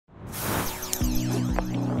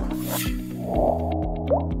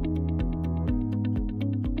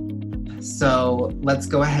So let's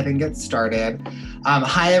go ahead and get started.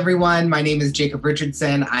 Hi, everyone. My name is Jacob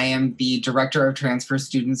Richardson. I am the Director of Transfer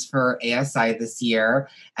Students for ASI this year,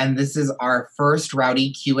 and this is our first Rowdy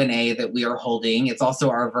Q&A that we are holding. It's also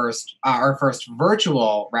our first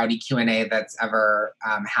virtual Rowdy Q&A that's ever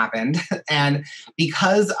happened. And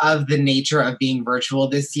because of the nature of being virtual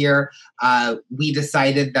this year, we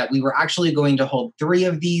decided that we were actually going to hold 3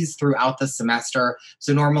 of these throughout the semester.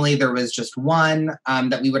 So normally there was just one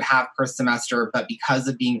that we would have per semester, but because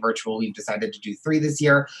of being virtual, we've decided to do 3 this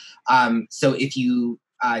year. So if you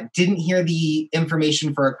didn't hear the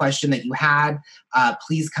information for a question that you had,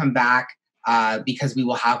 please come back because we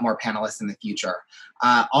will have more panelists in the future.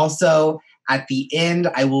 Also, at the end,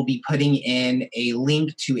 I will be putting in a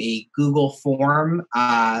link to a Google form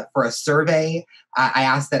for a survey. I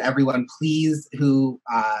ask that everyone please who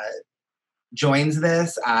joins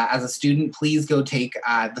this as a student, please go take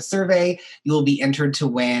the survey. You will be entered to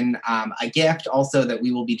win a gift. Also that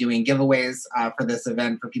we will be doing giveaways for this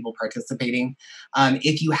event for people participating.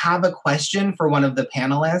 If you have a question for one of the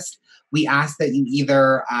panelists, we ask that you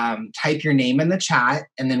either type your name in the chat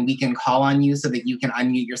and then we can call on you so that you can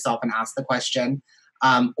unmute yourself and ask the question,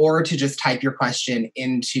 or to just type your question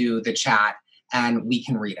into the chat and we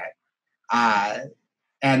can read it.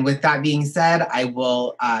 And with that being said, I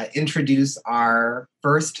will introduce our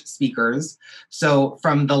first speakers. So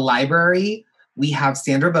from the library, we have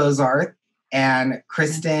Sandra Bozarth and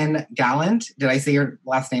Kristen Gallant. Did I say your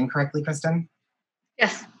last name correctly, Kristen?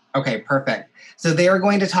 Yes. Okay, perfect. So they are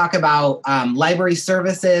going to talk about library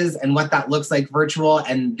services and what that looks like virtual,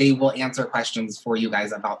 and they will answer questions for you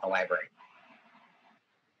guys about the library.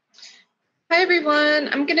 Hi, everyone.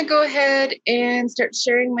 I'm going to go ahead and start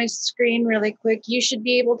sharing my screen really quick. You should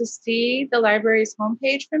be able to see the library's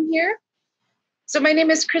homepage from here. So my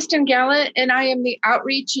name is Kristen Gallant, and I am the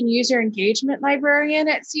Outreach and User Engagement Librarian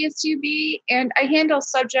at CSUB, and I handle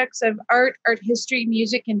subjects of art history,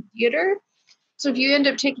 music, and theater. So if you end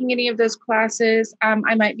up taking any of those classes,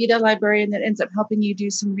 I might be the librarian that ends up helping you do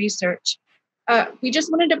some research. We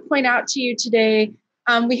just wanted to point out to you today,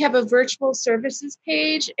 we have a virtual services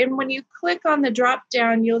page, and when you click on the drop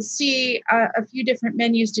down, you'll see a few different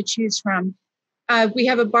menus to choose from. We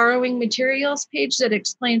have a borrowing materials page that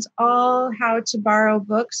explains all how to borrow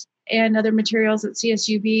books and other materials at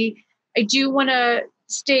CSUB. I do want to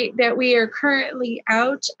state that we are currently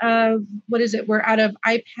out of, we're out of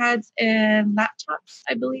iPads and laptops.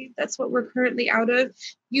 I believe that's what we're currently out of.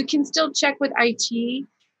 You can still check with IT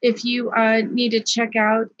if you need to check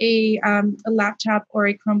out a laptop or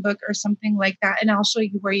a Chromebook or something like that, and I'll show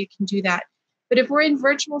you where you can do that. But if we're in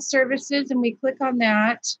virtual services and we click on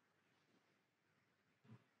that,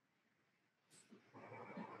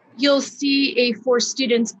 you'll see a For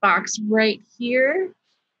Students box right here.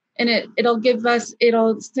 And it'll give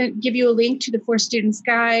you a link to the For Students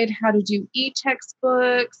guide, how to do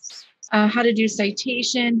e-textbooks, how to do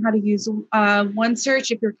citation, how to use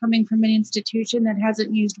OneSearch if you're coming from an institution that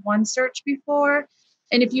hasn't used OneSearch before.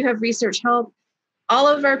 And if you have research help, all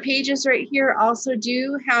of our pages right here also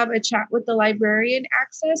do have a chat with the librarian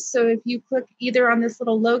access. So if you click either on this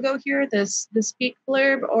little logo here, the speak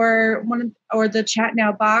blurb, or the chat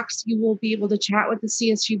now box, you will be able to chat with the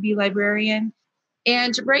CSUB librarian.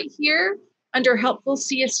 And right here, under Helpful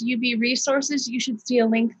CSUB Resources, you should see a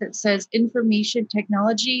link that says Information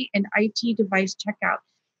Technology and IT Device Checkout.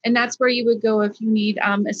 And that's where you would go if you need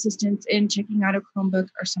assistance in checking out a Chromebook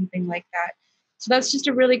or something like that. So that's just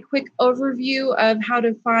a really quick overview of how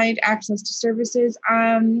to find access to services.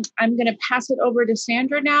 I'm going to pass it over to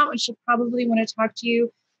Sandra now, and she'll probably want to talk to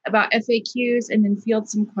you about FAQs and then field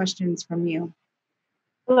some questions from you.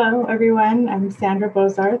 Hello, everyone. I'm Sandra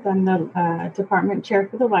Bozarth. I'm the department chair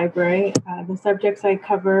for the library. The subjects I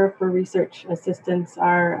cover for research assistance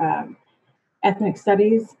are ethnic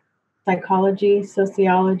studies, psychology,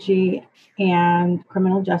 sociology, and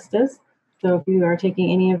criminal justice. So if you are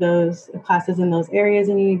taking any of those classes in those areas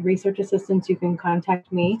and you need research assistance, you can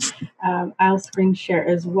contact me. I'll screen share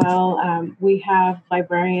as well. We have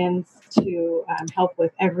librarians to help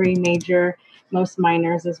with every major, most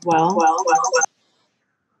minors as well.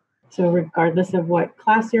 So regardless of what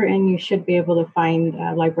class you're in, you should be able to find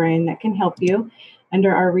a librarian that can help you.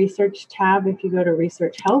 Under our research tab, if you go to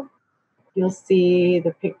research help, you'll see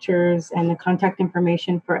the pictures and the contact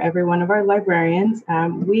information for every one of our librarians.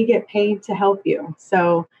 We get paid to help you.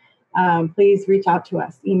 So please reach out to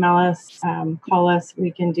us, email us, call us. We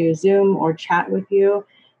can do Zoom or chat with you.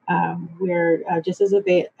 We're just as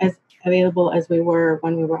available as we were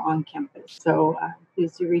when we were on campus. So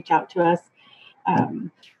please do reach out to us.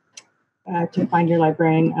 To find your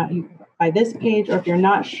librarian by this page, or if you're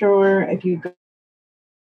not sure, if you go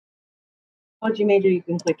major, you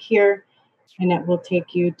can click here and it will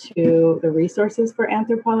take you to the resources for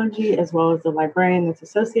anthropology as well as the librarian that's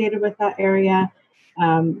associated with that area,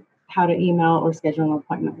 how to email or schedule an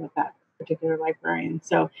appointment with that particular librarian.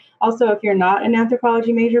 So also, if you're not an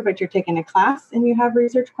anthropology major, but you're taking a class and you have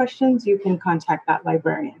research questions, you can contact that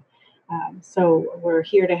librarian. So we're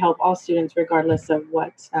here to help all students regardless of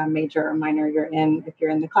what major or minor you're in. If you're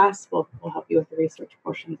in the class, we'll help you with the research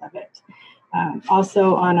portions of it.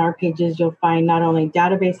 Also on our pages, you'll find not only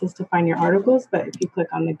databases to find your articles, but if you click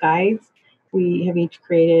on the guides, we have each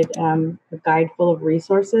created a guide full of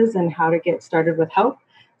resources and how to get started with help.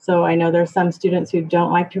 So I know there's some students who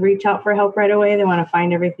don't like to reach out for help right away. They want to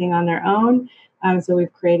find everything on their own. So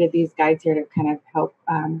we've created these guides here to kind of help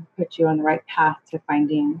put you on the right path to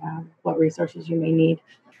finding what resources you may need.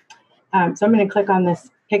 So I'm going to click on this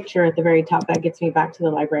picture at the very top. That gets me back to the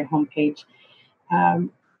library homepage. And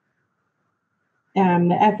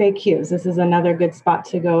the FAQs, this is another good spot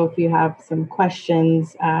to go if you have some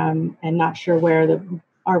questions and not sure where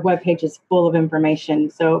our webpage is full of information.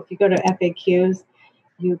 So if you go to FAQs,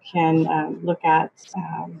 you can look at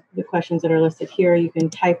the questions that are listed here. You can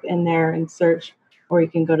type in there and search, or you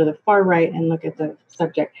can go to the far right and look at the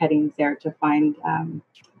subject headings there to find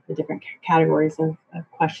the different categories of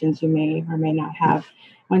questions you may or may not have.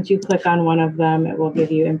 Once you click on one of them, it will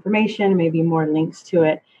give you information, maybe more links to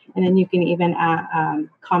it. And then you can even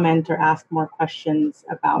comment or ask more questions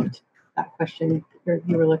about that question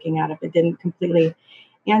you were looking at. If it didn't completely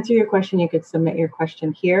answer your question, you could submit your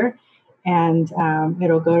question here. And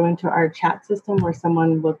it'll go into our chat system where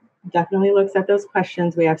someone will definitely looks at those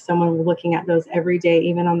questions. We have someone looking at those every day,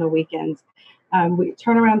 even on the weekends.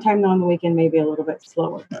 Turnaround time though on the weekend may be a little bit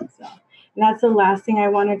slower. So, and that's the last thing I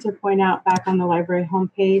wanted to point out back on the library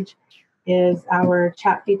homepage is our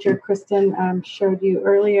chat feature Kristen showed you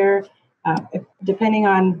earlier. Depending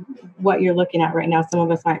on what you're looking at right now, some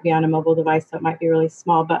of us might be on a mobile device, so it might be really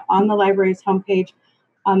small, but on the library's homepage,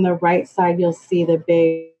 on the right side, you'll see the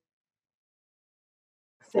big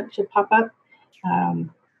SIP should pop up.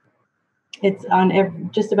 It's on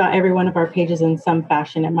just about every one of our pages in some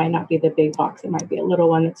fashion. It might not be the big box. It might be a little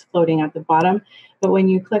one that's floating at the bottom. But when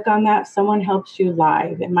you click on that, someone helps you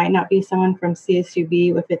live. It might not be someone from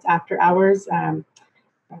CSUB if it's after hours.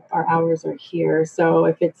 Our hours are here. So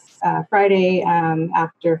if it's Friday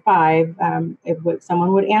after 5,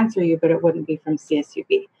 someone would answer you, but it wouldn't be from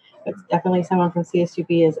CSUB. But definitely someone from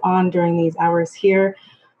CSUB is on during these hours here.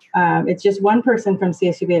 It's just one person from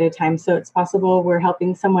CSUB at a time, so it's possible we're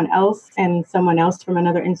helping someone else and someone else from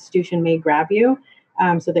another institution may grab you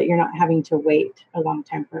so that you're not having to wait a long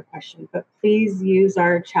time for a question. But please use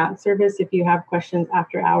our chat service if you have questions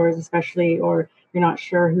after hours especially, or you're not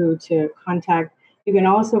sure who to contact. You can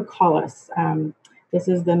also call us. This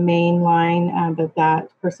is the main line, but that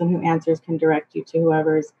person who answers can direct you to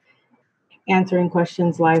whoever's answering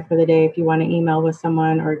questions live for the day. If you want to email with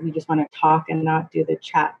someone or you just want to talk and not do the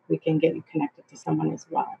chat, we can get you connected to someone as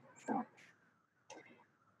well. So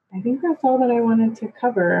I think that's all that I wanted to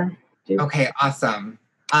cover. Okay, awesome.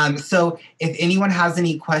 So if anyone has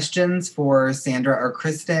any questions for Sandra or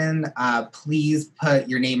Kristen, please put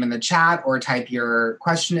your name in the chat or type your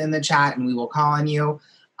question in the chat and we will call on you.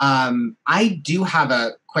 I do have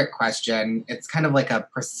a quick question. It's kind of like a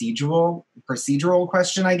procedural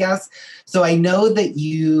question, I guess. So I know that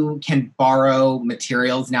you can borrow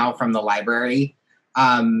materials now from the library.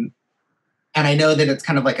 And I know that it's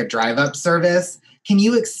kind of like a drive-up service. Can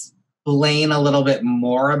you explain a little bit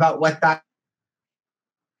more about what that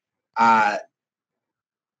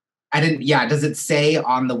does it say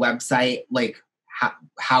on the website, like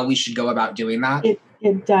how we should go about doing that?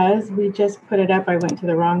 It does. We just put it up. I went to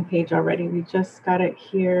the wrong page already. We just got it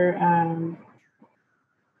here.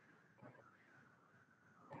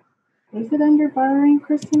 Is it under borrowing,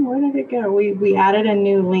 Kristen? Where did it go? We added a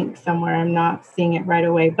new link somewhere. I'm not seeing it right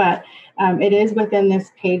away, but it is within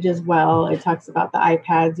this page as well. It talks about the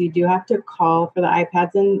iPads. You do have to call for the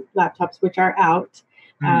iPads and laptops, which are out.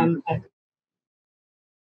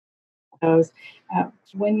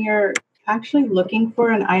 When you're actually looking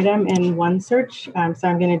for an item in one search, so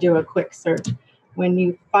I'm going to do a quick search. When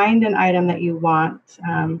you find an item that you want,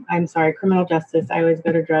 I'm sorry, criminal justice, I always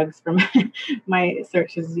go to drugs for my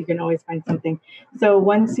searches. You can always find something. So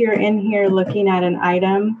once you're in here looking at an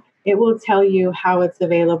item, it will tell you how it's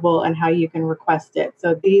available and how you can request it.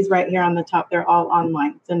 So these right here on the top, they're all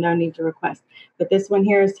online, so no need to request. But this one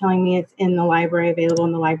here is telling me it's in the library, available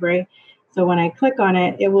in the library. So when I click on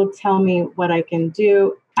it, it will tell me what I can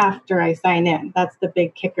do after I sign in. That's the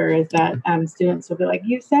big kicker, is that students will be like,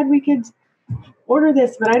 you said we could order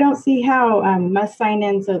this, but I don't see how. Must sign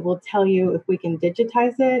in, so it will tell you if we can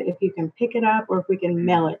digitize it, if you can pick it up, or if we can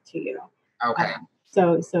mail it to you. Okay.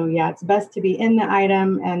 So yeah, it's best to be in the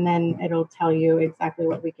item, and then it'll tell you exactly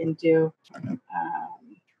what we can do.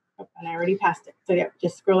 And I already passed it. So yeah,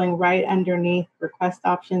 just scrolling right underneath request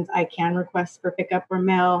options. I can request for pickup or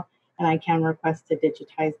mail, and I can request to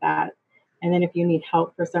digitize that. And then if you need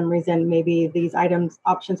help for some reason, maybe these items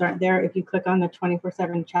options aren't there. If you click on the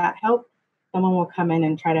 24/7 chat help, someone will come in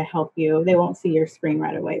and try to help you. They won't see your screen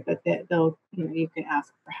right away, but they'll, you can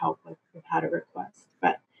ask for help with how to request.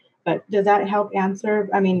 But does that help answer?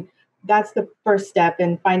 I mean, that's the first step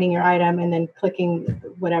in finding your item and then clicking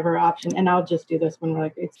whatever option. And I'll just do this one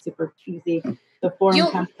where it's super easy. The form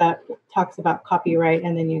comes up, talks about copyright,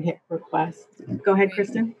 and then you hit request. Go ahead,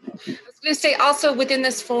 Kristen. I was going to say also within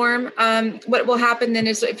this form, what will happen then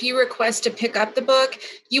is if you request to pick up the book,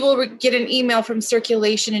 you will get an email from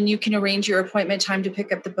circulation and you can arrange your appointment time to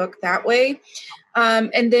pick up the book that way.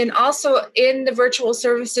 And then also in the virtual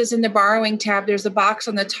services in the borrowing tab, there's a box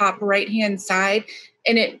on the top right-hand side,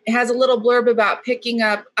 and it has a little blurb about picking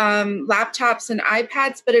up laptops and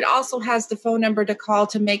iPads, but it also has the phone number to call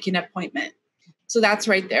to make an appointment. So that's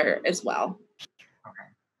right there as well. Okay.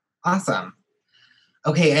 Awesome.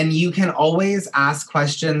 Okay, and you can always ask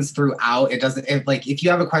questions throughout. If you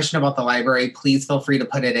have a question about the library, please feel free to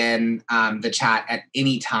put it in the chat at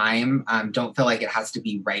any time. Don't feel like it has to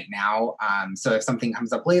be right now. So if something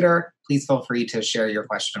comes up later, please feel free to share your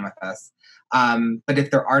question with us. But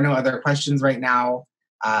if there are no other questions right now,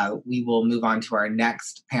 we will move on to our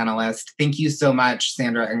next panelist. Thank you so much,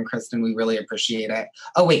 Sandra and Kristen. We really appreciate it.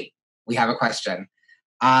 Oh, wait, we have a question.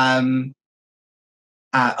 I'm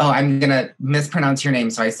going to mispronounce your name,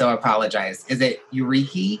 so I so apologize. Is it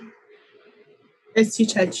Yuriki? It's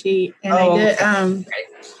Chichachi. And I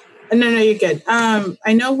did, no, you're good.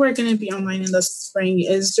 I know we're going to be online in the spring.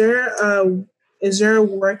 Is there a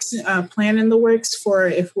works plan in the works for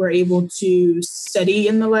if we're able to study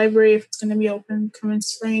in the library, if it's going to be open coming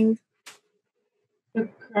spring? So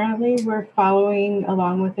currently, we're following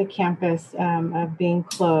along with the campus of being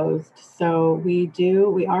closed. So we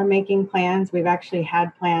are making plans. We've actually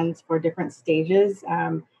had plans for different stages.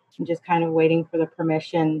 I'm just kind of waiting for the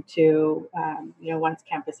permission to, once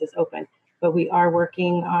campus is open. But we are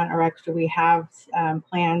working on, or actually we have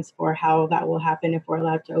plans for how that will happen if we're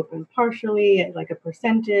allowed to open partially at like a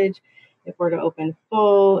percentage, if we're to open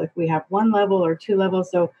full, if we have 1 level or 2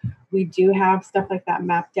 levels. So we do have stuff like that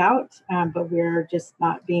mapped out, but we're just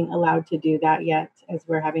not being allowed to do that yet as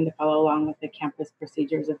we're having to follow along with the campus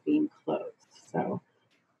procedures of being closed. So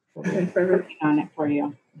we're working on it for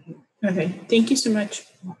you. Okay, thank you so much.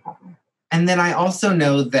 No problem. And then I also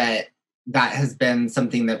know that has been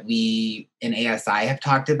something that we in ASI have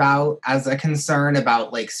talked about as a concern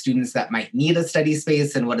about like students that might need a study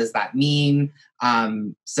space and what does that mean.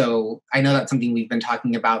 So I know that's something we've been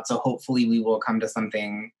talking about. So hopefully we will come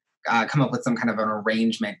up with some kind of an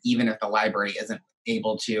arrangement, even if the library isn't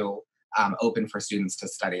able to open for students to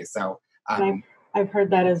study. So I've heard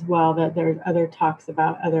that as well, that there's other talks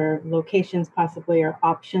about other locations possibly or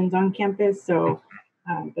options on campus. So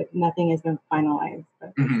but nothing has been finalized,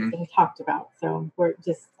 but it's been talked about. So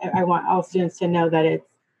I want all students to know that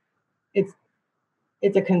it's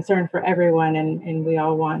a concern for everyone, and we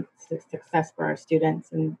all want success for our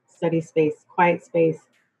students, and study space, quiet space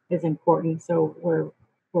is important. So we're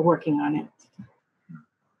working on it.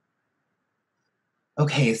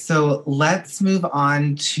 Okay, so let's move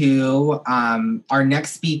on to our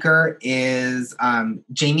next speaker is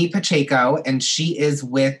Jamie Pacheco, and she is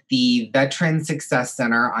with the Veteran Success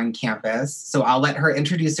Center on campus. So I'll let her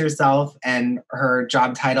introduce herself and her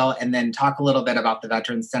job title, and then talk a little bit about the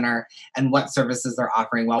Veteran Center and what services they're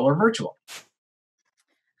offering while we're virtual.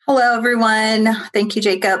 Hello, everyone. Thank you,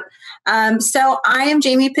 Jacob. So I am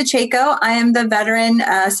Jamie Pacheco. I am the Veteran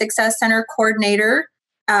Success Center coordinator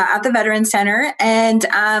at the Veteran Center, and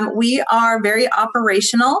we are very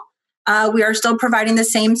operational. We are still providing the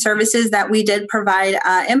same services that we did provide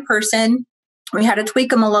in person. We had to tweak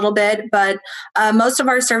them a little bit, but most of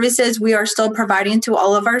our services we are still providing to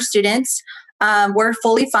all of our students. We're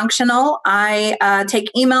fully functional. I take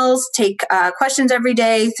emails, take questions every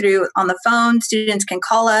day on the phone. Students can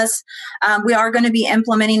call us. We are going to be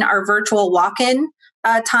implementing our virtual walk-in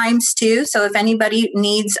times too. So if anybody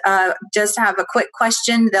needs just have a quick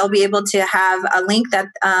question, they'll be able to have a link that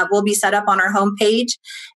will be set up on our homepage,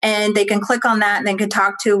 and they can click on that and then can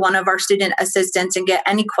talk to one of our student assistants and get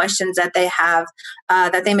any questions that they have,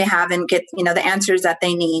 that they may have, and get the answers that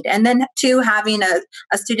they need. And then too, having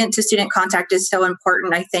a student to student contact is so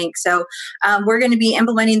important, I think. So we're going to be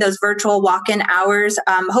implementing those virtual walk-in hours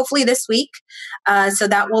hopefully this week. So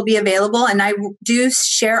that will be available. And I do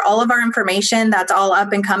share all of our information. That's all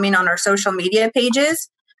up and coming on our social media pages.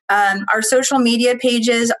 Our social media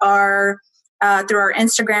pages are through our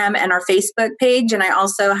Instagram and our Facebook page. And I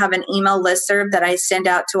also have an email listserv that I send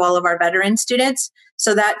out to all of our veteran students.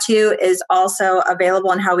 So that too is also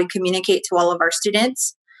available in how we communicate to all of our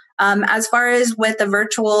students. As far as with the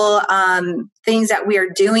virtual things that we are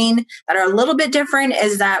doing that are a little bit different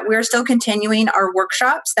is that we're still continuing our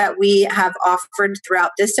workshops that we have offered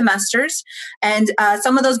throughout this semesters. And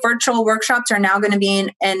some of those virtual workshops are now going to be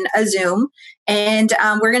in a Zoom. And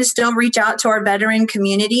we're going to still reach out to our veteran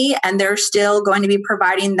community, and they're still going to be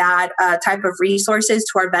providing that type of resources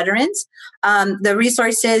to our veterans. The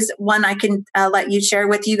resources, one I can let you share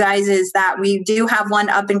with you guys is that we do have one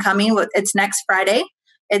up and coming. It's next Friday.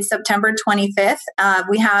 It's September 25th.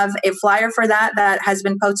 We have a flyer for that has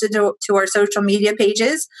been posted to our social media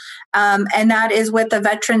pages. And that is with the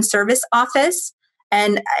Veteran Service Office.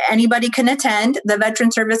 And anybody can attend. The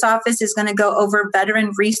Veteran Service Office is going to go over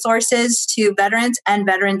veteran resources to veterans and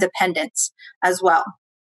veteran dependents as well.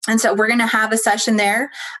 And so we're going to have a session there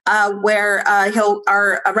where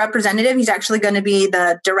our representative, he's actually going to be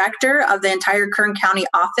the director of the entire Kern County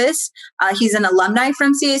office. He's an alumni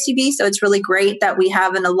from CSUB, so it's really great that we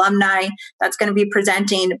have an alumni that's going to be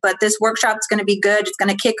presenting. But this workshop is going to be good. It's going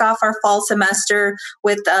to kick off our fall semester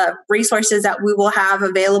with resources that we will have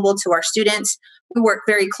available to our students. We work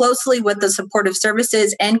very closely with the supportive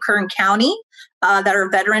services in Kern County that are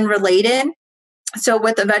veteran related. So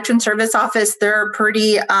with the Veteran Service Office, they're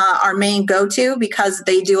pretty our main go-to because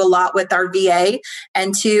they do a lot with our VA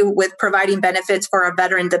and too with providing benefits for our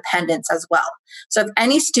veteran dependents as well. So if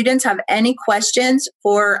any students have any questions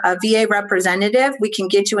for a VA representative, we can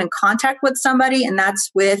get you in contact with somebody, and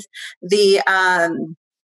that's with the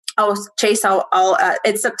Chase.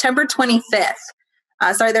 It's September 25th.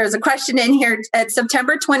 Sorry, there's a question in here. It's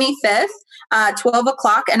September 25th, 12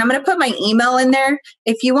 o'clock, and I'm going to put my email in there.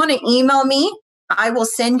 If you want to email me, I will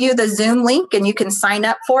send you the Zoom link and you can sign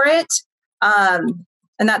up for it. And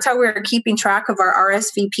that's how we're keeping track of our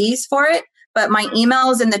RSVPs for it. But my email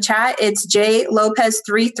is in the chat. It's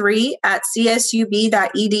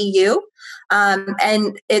jlopez33@csub.edu.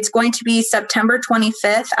 And it's going to be September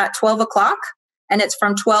 25th at 12 o'clock. And it's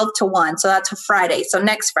from 12 to 1. So that's a Friday. So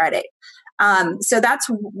next Friday. So that's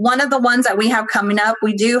one of the ones that we have coming up.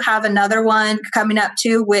 We do have another one coming up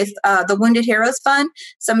too with the Wounded Heroes Fund.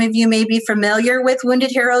 Some of you may be familiar with Wounded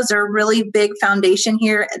Heroes. They're a really big foundation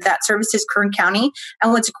here that services Kern County.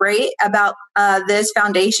 And what's great about this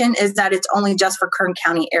foundation is that it's only just for Kern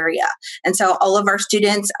County area. And so all of our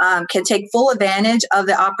students can take full advantage of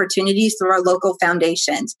the opportunities through our local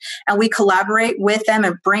foundations. And we collaborate with them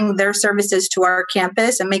and bring their services to our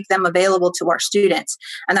campus and make them available to our students.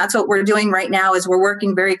 And that's what we're doing right now is we're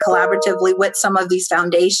working very collaboratively with some of these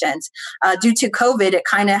foundations. Due to COVID, it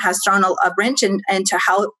kind of has thrown a wrench into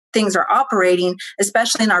how things are operating,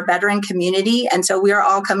 especially in our veteran community. And so we are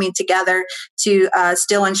all coming together to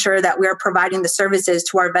still ensure that we are providing the services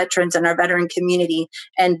to our veterans and our veteran community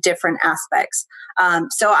in different aspects.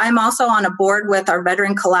 So I'm also on a board with our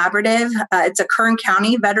Veteran Collaborative. It's a Kern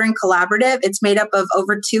County Veteran Collaborative. It's made up of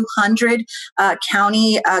over 200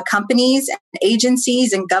 county companies, and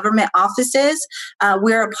agencies, and government offices.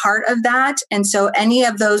 We're a part of that. And so any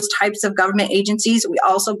of those types of government agencies, we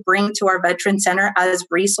also bring to our Veteran Center as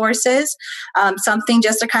resources. Something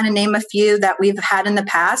just to kind of name a few that we've had in the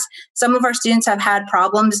past. Some of our students have had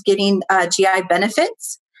problems getting GI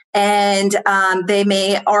benefits. And they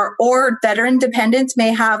may, or veteran dependents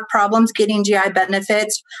may have problems getting GI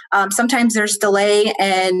benefits. Sometimes there's delay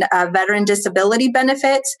in veteran disability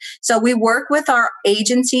benefits. So we work with our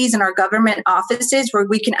agencies and our government offices where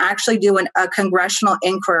we can actually do a congressional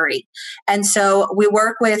inquiry. And so we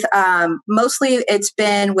work with, mostly it's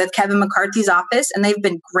been with Kevin McCarthy's office, and they've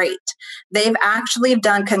been great. They've actually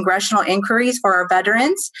done congressional inquiries for our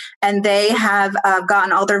veterans, and they have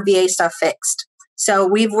gotten all their VA stuff fixed. So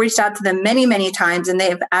we've reached out to them many, many times, and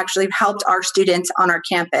they've actually helped our students on our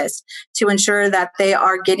campus to ensure that they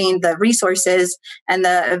are getting the resources and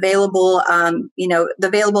the available, the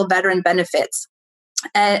available veteran benefits.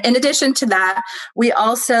 In addition to that, we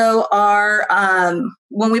also are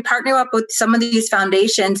when we partner up with some of these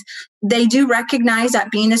foundations, they do recognize that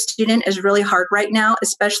being a student is really hard right now,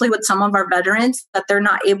 especially with some of our veterans, that they're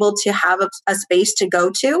not able to have a space to go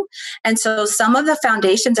to. And so some of the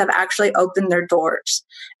foundations have actually opened their doors,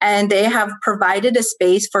 and they have provided a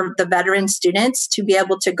space for the veteran students to be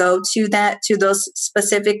able to go to those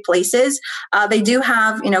specific places. They do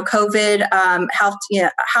have, COVID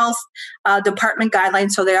health department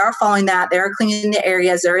guidelines, so they are following that. They are cleaning the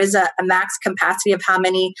areas. There is a max capacity of how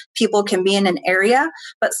many people can be in an area,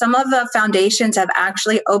 but some of the foundations have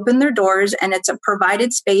actually opened their doors, and it's a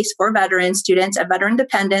provided space for veteran students and veteran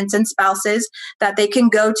dependents and spouses that they can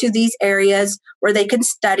go to these areas where they can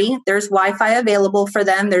study. There's Wi-Fi available for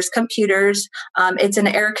them. There's computers. It's an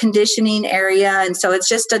air conditioning area. And so it's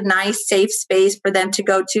just a nice, safe space for them to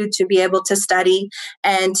go to be able to study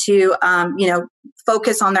and to,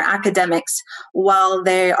 focus on their academics while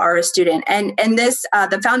they are a student. And this,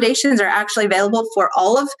 the foundations are actually available for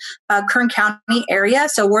all of Kern County area.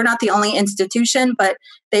 So we're not the only institution, but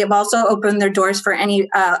they have also opened their doors for any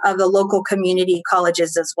of the local community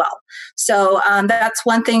colleges as well. So that's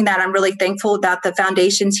one thing that I'm really thankful that the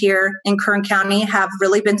foundations here in Kern County have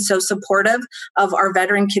really been so supportive of our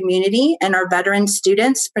veteran community and our veteran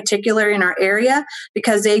students, particularly in our area,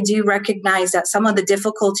 because they do recognize that some of the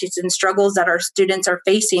difficulties and struggles that our students are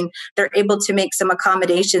facing, they're able to make some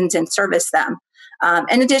accommodations and service them.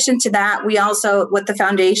 In addition to that, we also, with the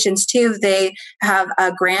foundations too, they have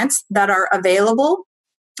grants that are available.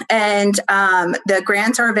 And the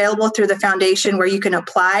grants are available through the foundation where you can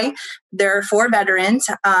apply. They're for veterans.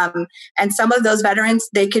 And some of those veterans,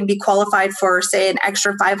 they can be qualified for, say, an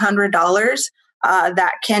extra $500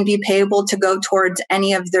 that can be payable to go towards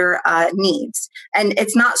any of their needs. And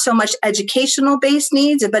it's not so much educational based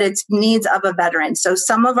needs, but it's needs of a veteran. So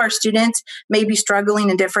some of our students may be struggling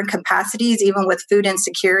in different capacities, even with food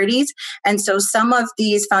insecurities. And so some of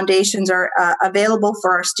these foundations are available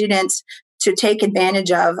for our students to take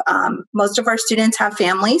advantage of. Most of our students have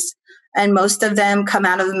families, and most of them come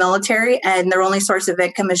out of the military, and their only source of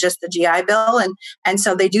income is just the GI Bill. And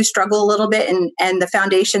so they do struggle a little bit, and the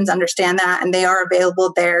foundations understand that, and they are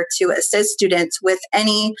available there to assist students with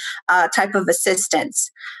any type of assistance.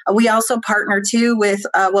 We also partner too with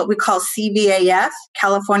what we call CVAF,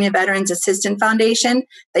 California Veterans Assistance Foundation.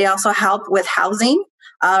 They also help with housing.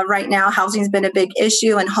 Right now, housing has been a big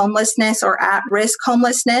issue, and homelessness or at-risk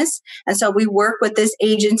homelessness. And so we work with this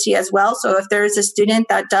agency as well. So if there is a student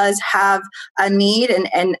that does have a need and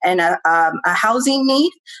a housing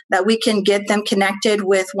need, that we can get them connected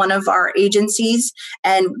with one of our agencies,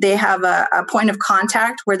 and they have a point of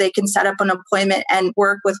contact where they can set up an appointment and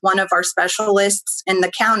work with one of our specialists in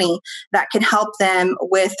the county that can help them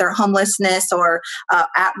with their homelessness or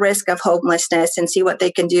at risk of homelessness, and see what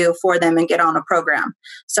they can do for them and get on a program.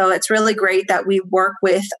 So it's really great that we work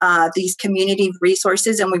with these community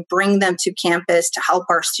resources, and we bring them to campus to help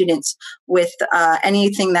our students with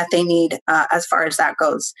anything that they need as far as that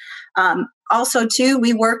goes. Also, too,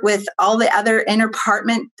 we work with all the other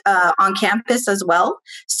interdepartment on campus as well.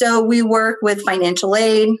 So we work with financial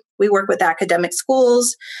aid. We work with academic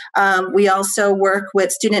schools. We also work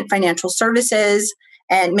with student financial services,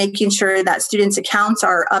 and making sure that students' accounts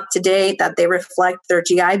are up to date, that they reflect their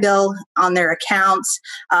GI Bill on their accounts.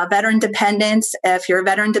 Veteran dependents, if you're a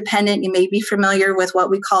veteran dependent, you may be familiar with what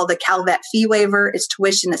we call the CalVet fee waiver. It's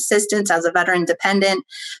tuition assistance as a veteran dependent.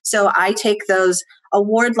 So I take those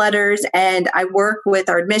award letters, and I work with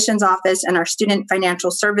our admissions office and our student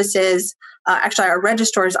financial services, actually our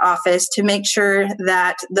registrar's office, to make sure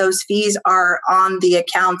that those fees are on the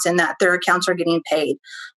accounts and that their accounts are getting paid.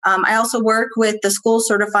 I also work with the school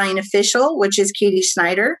certifying official, which is Katie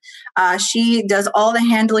Snyder. She does all the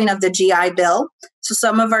handling of the GI Bill. So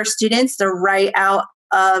some of our students, they're right out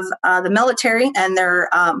of the military, and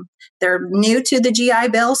they're new to the GI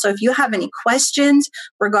Bill. So if you have any questions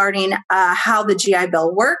regarding how the GI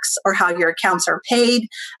Bill works or how your accounts are paid,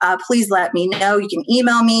 please let me know. You can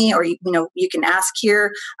email me, or you can ask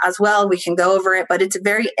here as well. We can go over it, but it's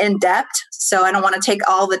very in-depth, so I don't want to take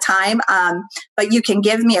all the time. But you can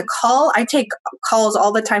give me a call. I take calls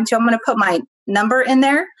all the time too. I'm going to put my number in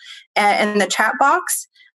there in the chat box,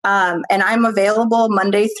 and I'm available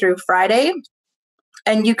Monday through Friday.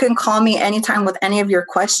 And you can call me anytime with any of your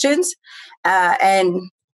questions. And let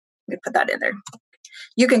me put that in there.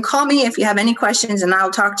 You can call me if you have any questions, and I'll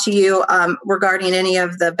talk to you regarding any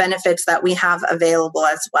of the benefits that we have available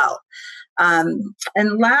as well.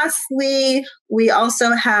 And lastly, we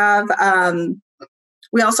also have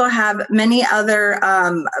We also have many other,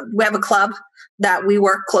 we have a club that we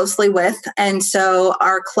work closely with. And so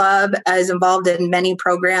our club is involved in many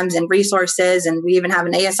programs and resources, and we even have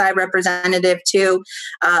an ASI representative too.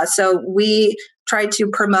 So we try to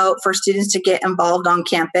promote for students to get involved on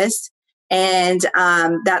campus. And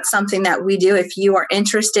that's something that we do. If you are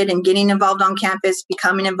interested in getting involved on campus,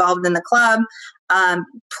 becoming involved in the club,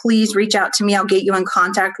 please reach out to me. I'll get you in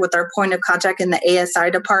contact with our point of contact in the ASI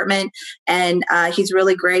department. And he's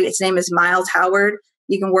really great. His name is Miles Howard.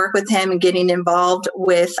 You can work with him and getting involved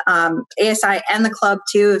with ASI and the club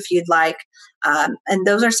too, if you'd like. And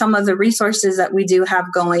those are some of the resources that we do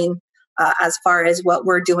have going as far as what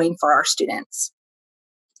we're doing for our students.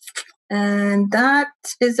 And that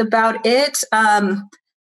is about it.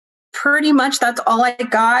 Pretty much that's all I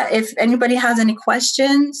got. If anybody has any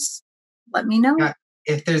questions, let me know. Yeah.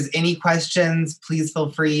 If there's any questions, please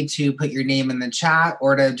feel free to put your name in the chat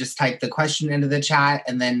or to just type the question into the chat.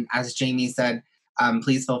 And then, as Jamie said,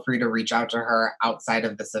 please feel free to reach out to her outside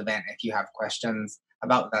of this event if you have questions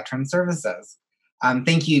about veteran services.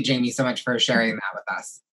 Thank you, Jamie, so much for sharing that with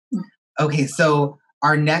us. Okay, so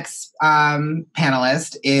our next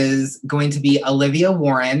panelist is going to be Olivia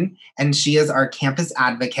Warren, and she is our campus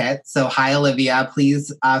advocate. So hi, Olivia.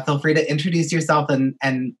 Please feel free to introduce yourself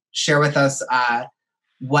and share with us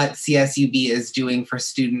what CSUB is doing for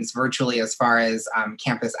students virtually as far as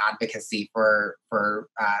campus advocacy for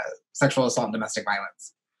sexual assault and domestic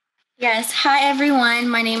violence. Yes. Hi, everyone.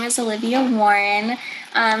 My name is Olivia Warren.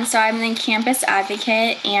 So I'm the campus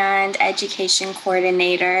advocate and education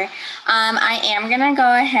coordinator. I am going to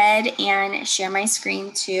go ahead and share my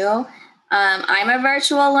screen too. I'm a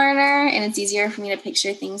virtual learner, and it's easier for me to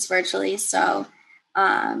picture things virtually. So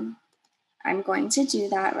I'm going to do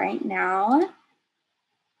that right now.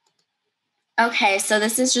 Okay, so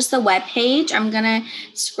this is just the web page. I'm going to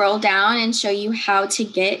scroll down and show you how to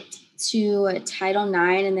get to Title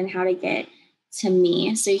IX and then how to get to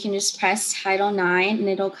me. So you can just press Title IX and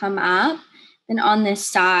it'll come up. Then on this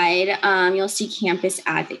side, you'll see Campus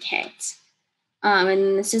Advocate.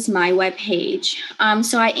 And this is my webpage.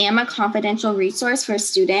 So I am a confidential resource for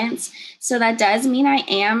students. So that does mean I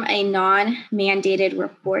am a non-mandated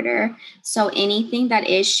reporter. So anything that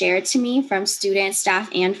is shared to me from students, staff,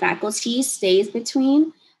 and faculty stays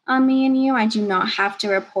between me and you. I do not have to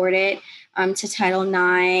report it to Title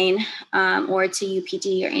IX or to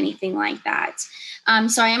UPD or anything like that.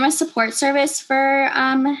 So I am a support service for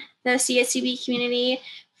the CSUB community,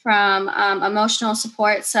 from emotional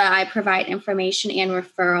support. So I provide information and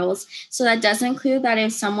referrals. So that does include that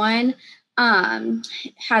if someone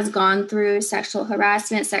has gone through sexual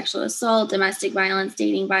harassment, sexual assault, domestic violence,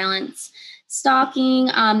 dating violence, stalking,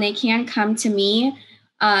 they can come to me.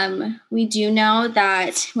 We do know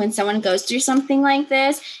that when someone goes through something like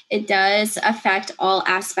this, it does affect all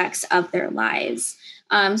aspects of their lives.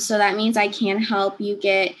 So that means I can help you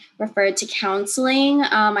get referred to counseling.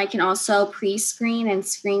 I can also pre-screen and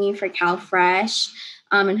screen you for CalFresh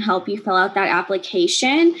and help you fill out that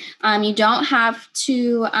application. You don't have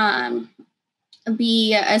to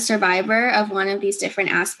be a survivor of one of these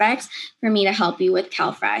different aspects for me to help you with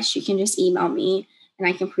CalFresh. You can just email me and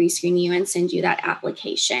I can pre-screen you and send you that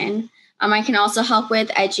application. I can also help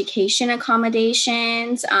with education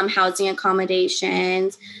accommodations, housing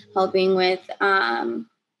accommodations, helping with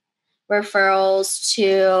referrals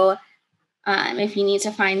to if you need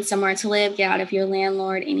to find somewhere to live, get out of your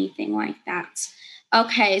landlord, anything like that.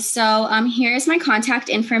 Okay, so here's my contact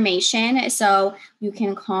information. So you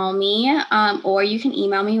can call me or you can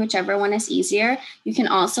email me, whichever one is easier. You can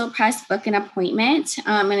also press book an appointment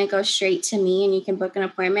and it goes straight to me, and you can book an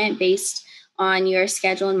appointment based on your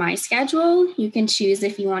schedule and my schedule. You can choose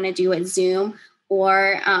if you want to do it Zoom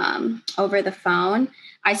or over the phone.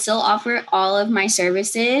 I still offer all of my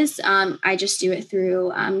services. I just do it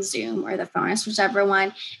through Zoom or the phone. It's whichever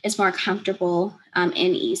one is more comfortable and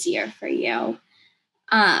easier for you.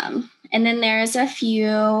 And then there's a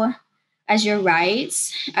few as your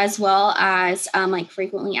rights, as well as like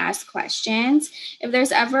frequently asked questions. If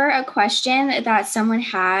there's ever a question that someone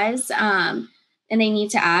has and they need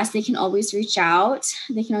to ask, they can always reach out.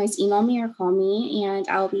 They can always email me or call me, and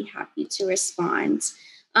I'll be happy to respond.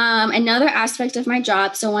 Another aspect of my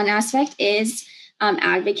job, so one aspect is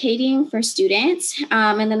advocating for students,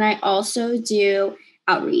 and then I also do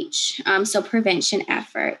outreach, so prevention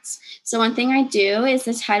efforts. So one thing I do is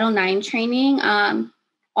the Title IX training.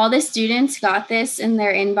 All the students got this in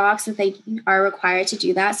their inbox that they are required to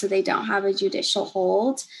do that, so they don't have a judicial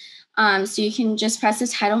hold. So you can just press the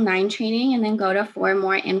Title IX training and then go to for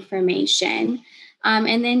more information.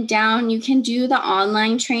 And then down, you can do the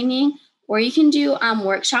online training, or you can do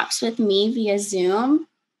workshops with me via Zoom.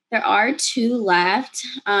 There are 2 left,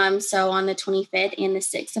 so on the 25th and the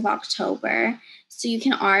 6th of October. So you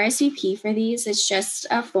can RSVP for these. It's just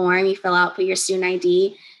a form you fill out, put your student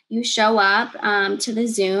ID. You show up to the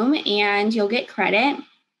Zoom and you'll get credit.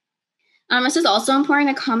 This is also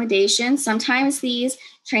important accommodation. Sometimes these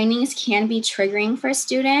trainings can be triggering for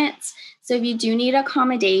students. So if you do need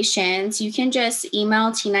accommodations, you can just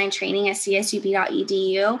email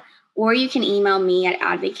t9training@csub.edu, or you can email me at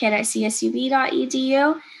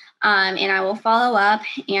advocate@csub.edu, and I will follow up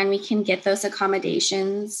and we can get those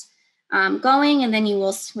accommodations going, and then you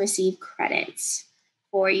will receive credits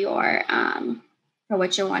for your for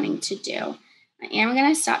what you're wanting to do. I am going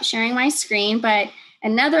to stop sharing my screen, but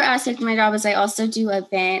another aspect of my job is I also do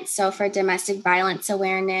events. So for domestic violence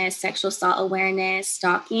awareness, sexual assault awareness,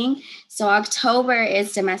 stalking. So October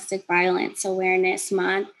is Domestic Violence Awareness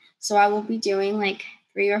Month. So I will be doing like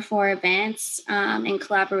 3 or 4 events in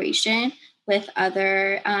collaboration with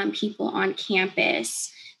other people on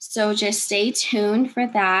campus. So just stay tuned for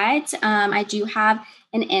that. I do have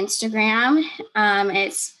an Instagram.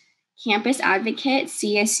 It's Campus Advocate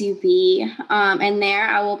CSUB. And there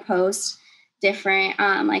I will post different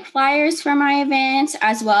like flyers for my events,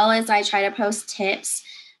 as well as I try to post tips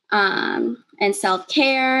and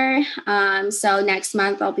self-care. So next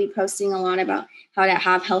month I'll be posting a lot about how to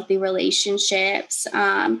have healthy relationships,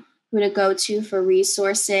 who to go to for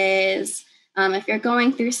resources. If you're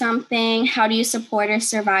going through something, how do you support a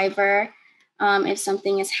survivor if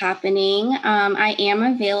something is happening? I am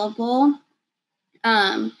available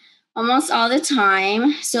almost all the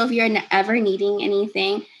time. So if you're ever needing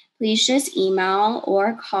anything, please just email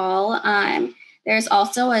or call. There's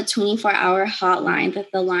also a 24-hour hotline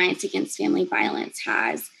that the Alliance Against Family Violence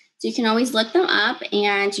has. So you can always look them up,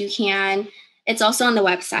 and it's also on the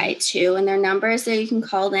website too, and their numbers there, you can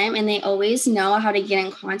call them, and they always know how to get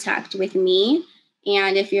in contact with me.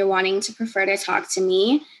 And if you're wanting to prefer to talk to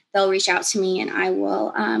me, they'll reach out to me and I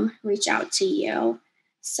will reach out to you.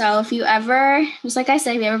 So if you ever, just like I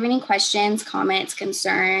said, if you ever have any questions, comments,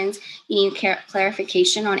 concerns, you need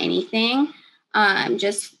clarification on anything,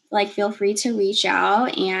 just like feel free to reach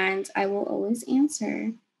out and I will always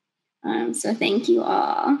answer. So thank you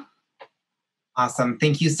all. Awesome.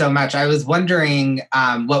 Thank you so much. I was wondering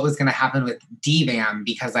what was going to happen with DVAM,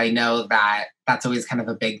 because I know that that's always kind of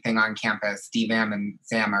a big thing on campus. DVAM and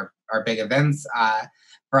SAM are big events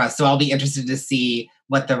for us. So I'll be interested to see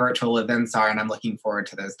what the virtual events are, and I'm looking forward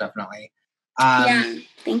to those definitely. Yeah,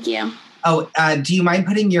 thank you. Oh, do you mind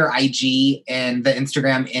putting your IG and the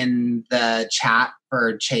Instagram in the chat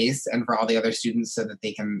for Chase and for all the other students so that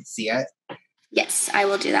they can see it? Yes, I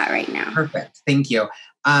will do that right now. Perfect. Thank you.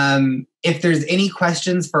 If there's any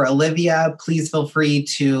questions for Olivia, please feel free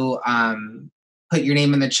to put your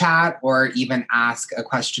name in the chat or even ask a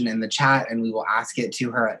question in the chat and we will ask it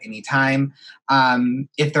to her at any time.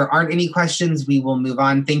 If there aren't any questions, we will move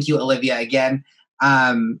on. Thank you, Olivia, again.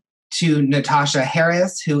 To Natasha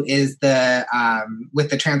Harris, who is with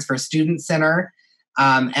the Transfer Student Center.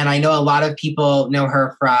 And I know a lot of people know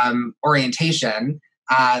her from orientation.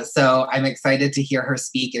 So I'm excited to hear her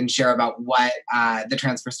speak and share about what the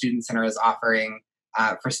Transfer Student Center is offering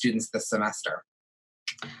for students this semester.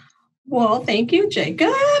 Well, thank you,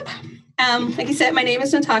 Jacob. Like you said, my name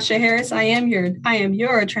is Natasha Harris. I am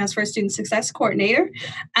your Transfer Student Success Coordinator,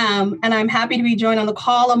 and I'm happy to be joined on the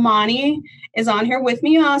call. Amani is on here with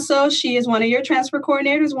me also. She is one of your transfer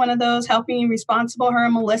coordinators, one of those helping responsible, her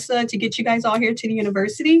and Melissa, to get you guys all here to the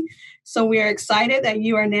university. So we are excited that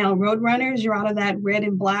you are now road runners. You're out of that red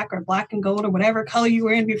and black or black and gold or whatever color you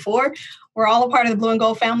were in before. We're all a part of the blue and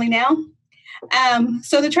gold family now.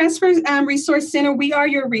 So the Transfer Resource Center, we are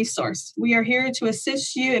your resource. We are here to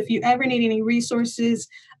assist you if you ever need any resources,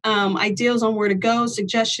 ideas on where to go,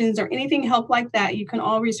 suggestions, or anything help like that. You can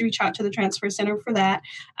always reach out to the Transfer Center for that.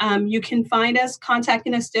 You can find us,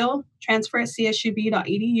 contacting us still,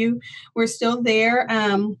 transfer@csub.edu. We're still there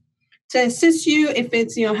to assist you if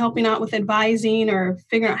it's, helping out with advising or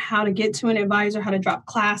figuring out how to get to an advisor, how to drop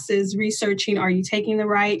classes, researching, are you taking the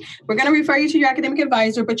right? We're going to refer you to your academic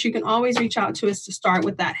advisor, but you can always reach out to us to start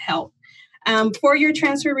with that help. For your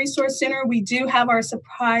Transfer Resource Center, we do have our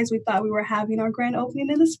surprise. We thought we were having our grand opening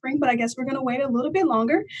in the spring, but I guess we're going to wait a little bit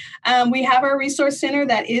longer. We have our Resource Center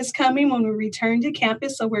that is coming when we return to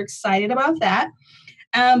campus, so we're excited about that.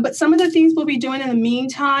 But some of the things we'll be doing in the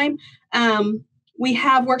meantime, we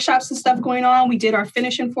have workshops and stuff going on. We did our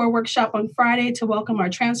Finish in 4 workshop on Friday to welcome our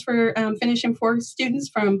transfer Finish in 4 students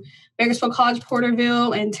from Bakersfield College,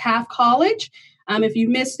 Porterville, and Taft College. If you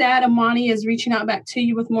missed that, Amani is reaching out back to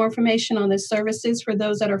you with more information on the services for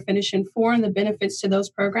those that are finishing 4 and the benefits to those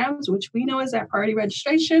programs, which we know is that priority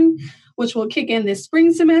registration, which will kick in this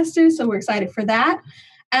spring semester. So we're excited for that.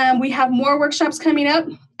 We have more workshops coming up,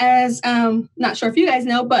 as not sure if you guys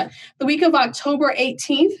know, but the week of October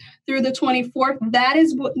 18th through the 24th, that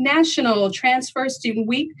is National Transfer Student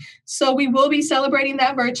Week. So we will be celebrating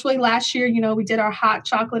that virtually. Last year, we did our hot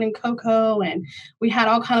chocolate and cocoa, and we had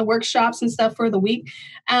all kind of workshops and stuff for the week.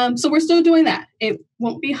 So we're still doing that. It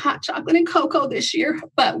won't be hot chocolate and cocoa this year,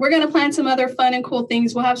 but we're going to plan some other fun and cool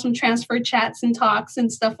things. We'll have some transfer chats and talks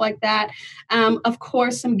and stuff like that. Of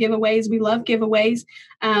course, some giveaways. We love giveaways.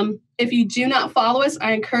 If you do not follow us,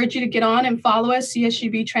 I encourage you to get on and follow us,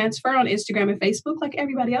 CSUB Transfer, on Instagram and Facebook, like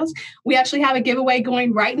everybody else. We actually have a giveaway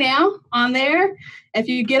going right now on there. If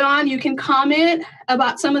you get on, you can comment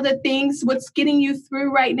about some of the things, what's getting you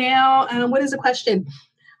through right now. What is the question?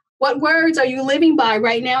 What words are you living by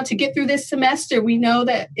right now to get through this semester? We know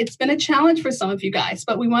that it's been a challenge for some of you guys,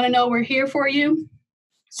 but we want to know we're here for you.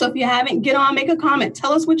 So if you haven't, get on, make a comment.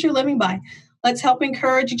 Tell us what you're living by. Let's help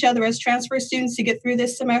encourage each other as transfer students to get through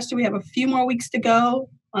this semester. We have a few more weeks to go,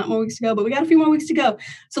 not more weeks to go, but we got a few more weeks to go.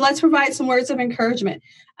 So let's provide some words of encouragement.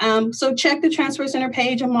 So check the Transfer Center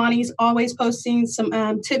page. Amani's always posting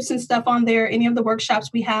some tips and stuff on there, any of the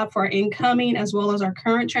workshops we have for our incoming as well as our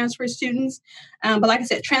current transfer students. But like I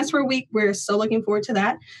said, Transfer Week, we're so looking forward to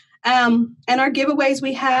that. And our giveaways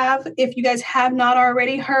we have, if you guys have not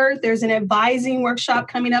already heard, there's an advising workshop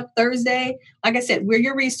coming up Thursday. Like I said, we're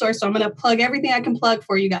your resource, so I'm going to plug everything I can plug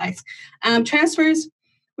for you guys. Transfers,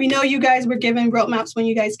 we know you guys were given roadmaps when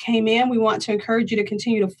you guys came in. We want to encourage you to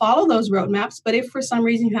continue to follow those roadmaps. But if for some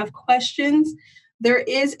reason you have questions, there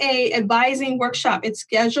is a advising workshop. It's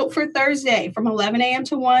scheduled for Thursday from 11 a.m.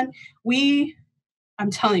 to 1. I'm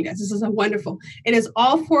telling you guys, this is wonderful. It is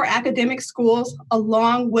all 4 academic schools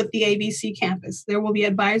along with the AVC campus. There will be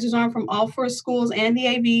advisors on from all 4 schools and the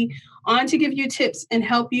AV on to give you tips and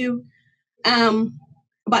help you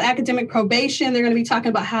about academic probation. They're going to be talking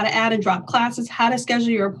about how to add and drop classes, how to schedule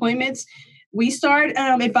your appointments. We start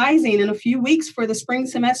advising in a few weeks for the spring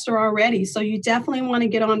semester already. So you definitely want to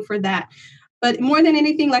get on for that. But more than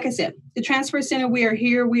anything, like I said, the Transfer Center, we are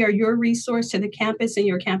here. We are your resource to the campus and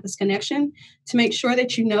your campus connection to make sure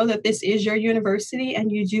that you know that this is your university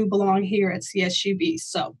and you do belong here at CSUB.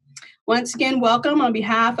 So once again, welcome on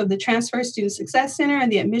behalf of the Transfer Student Success Center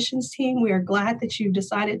and the admissions team. We are glad that you've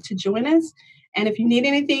decided to join us. And if you need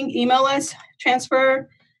anything, email us,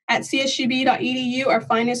 transfer@csub.edu, or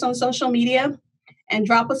find us on social media and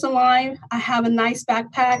drop us a line. I have a nice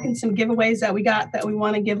backpack and some giveaways that we got that we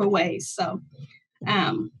want to give away. So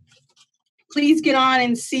please get on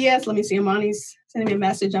and see us. Let me see, Amani's sending me a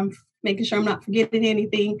message. I'm making sure I'm not forgetting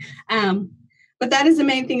anything. But that is the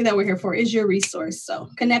main thing that we're here for, is your resource. So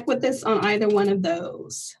connect with us on either one of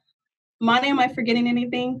those. Amani, am I forgetting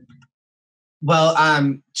anything? Well,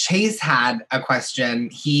 Chase had a question.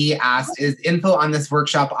 He asked, is info on this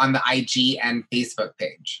workshop on the IG and Facebook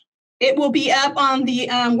page? It will be up on the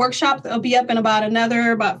workshop. It'll be up in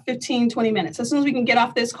about 15, 20 minutes. As soon as we can get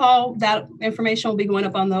off this call, that information will be going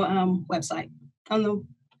up on the website. So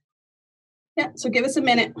give us a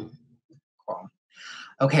minute. Cool.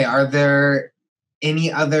 Okay, are there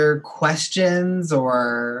any other questions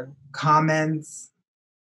or comments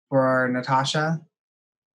for Natasha?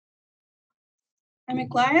 I'm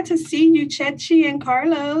glad to see you, Chechi and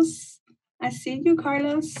Carlos. I see you,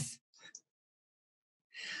 Carlos.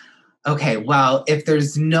 Okay, well, if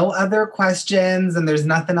there's no other questions and there's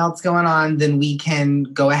nothing else going on, then we can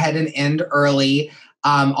go ahead and end early.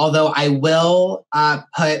 Although I will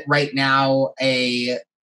put right now a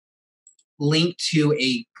link to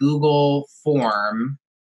a Google form.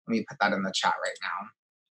 Let me put that in the chat right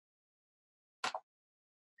now.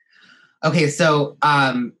 Okay, so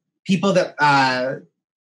people that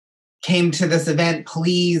came to this event,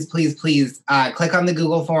 please click on the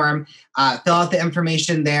Google form, fill out the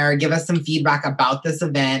information there, give us some feedback about this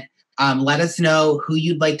event. Let us know who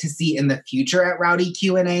you'd like to see in the future at Rowdy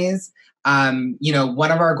Q&As.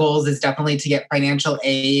 One of our goals is definitely to get financial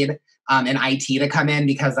aid and IT to come in,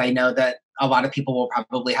 because I know that a lot of people will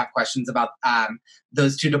probably have questions about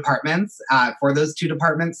those two departments, for those two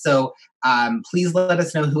departments. So please let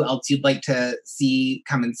us know who else you'd like to see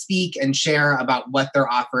come and speak and share about what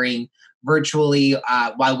they're offering virtually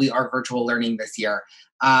while we are virtual learning this year.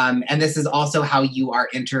 And this is also how you are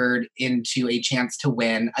entered into a chance to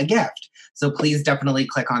win a gift. So please definitely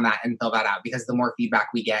click on that and fill that out, because the more feedback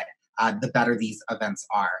we get, the better these events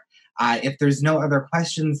are. If there's no other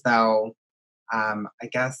questions, though, I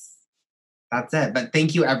guess That's it. But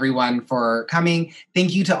thank you everyone for coming.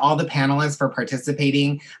 Thank you to all the panelists for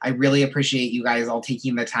participating. I really appreciate you guys all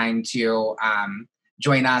taking the time to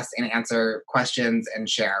join us and answer questions and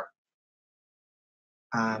share.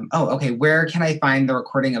 Okay. Where can I find the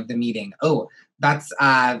recording of the meeting? Oh, that's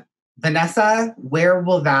Vanessa. Where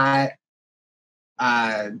will that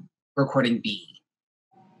recording be?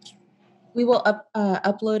 We will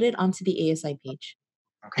upload it onto the ASI page.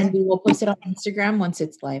 Okay. And we will post it on Instagram once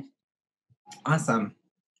it's live. Awesome.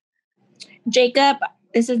 Jacob,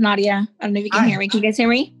 this is Nadia. I don't know if you can hear me. Can you guys hear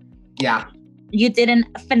me? Yeah. You did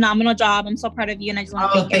a phenomenal job. I'm so proud of you. And I just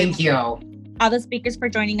want to thank you. All the speakers for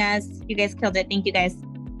joining us. You guys killed it. Thank you guys.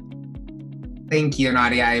 Thank you,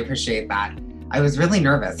 Nadia. I appreciate that. I was really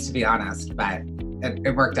nervous, to be honest, but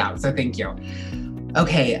it worked out. So thank you.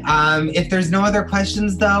 Okay. If there's no other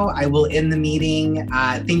questions, though, I will end the meeting.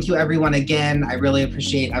 Thank you, everyone, again. I really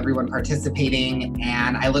appreciate everyone participating,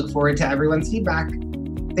 and I look forward to everyone's feedback.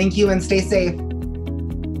 Thank you, and stay safe.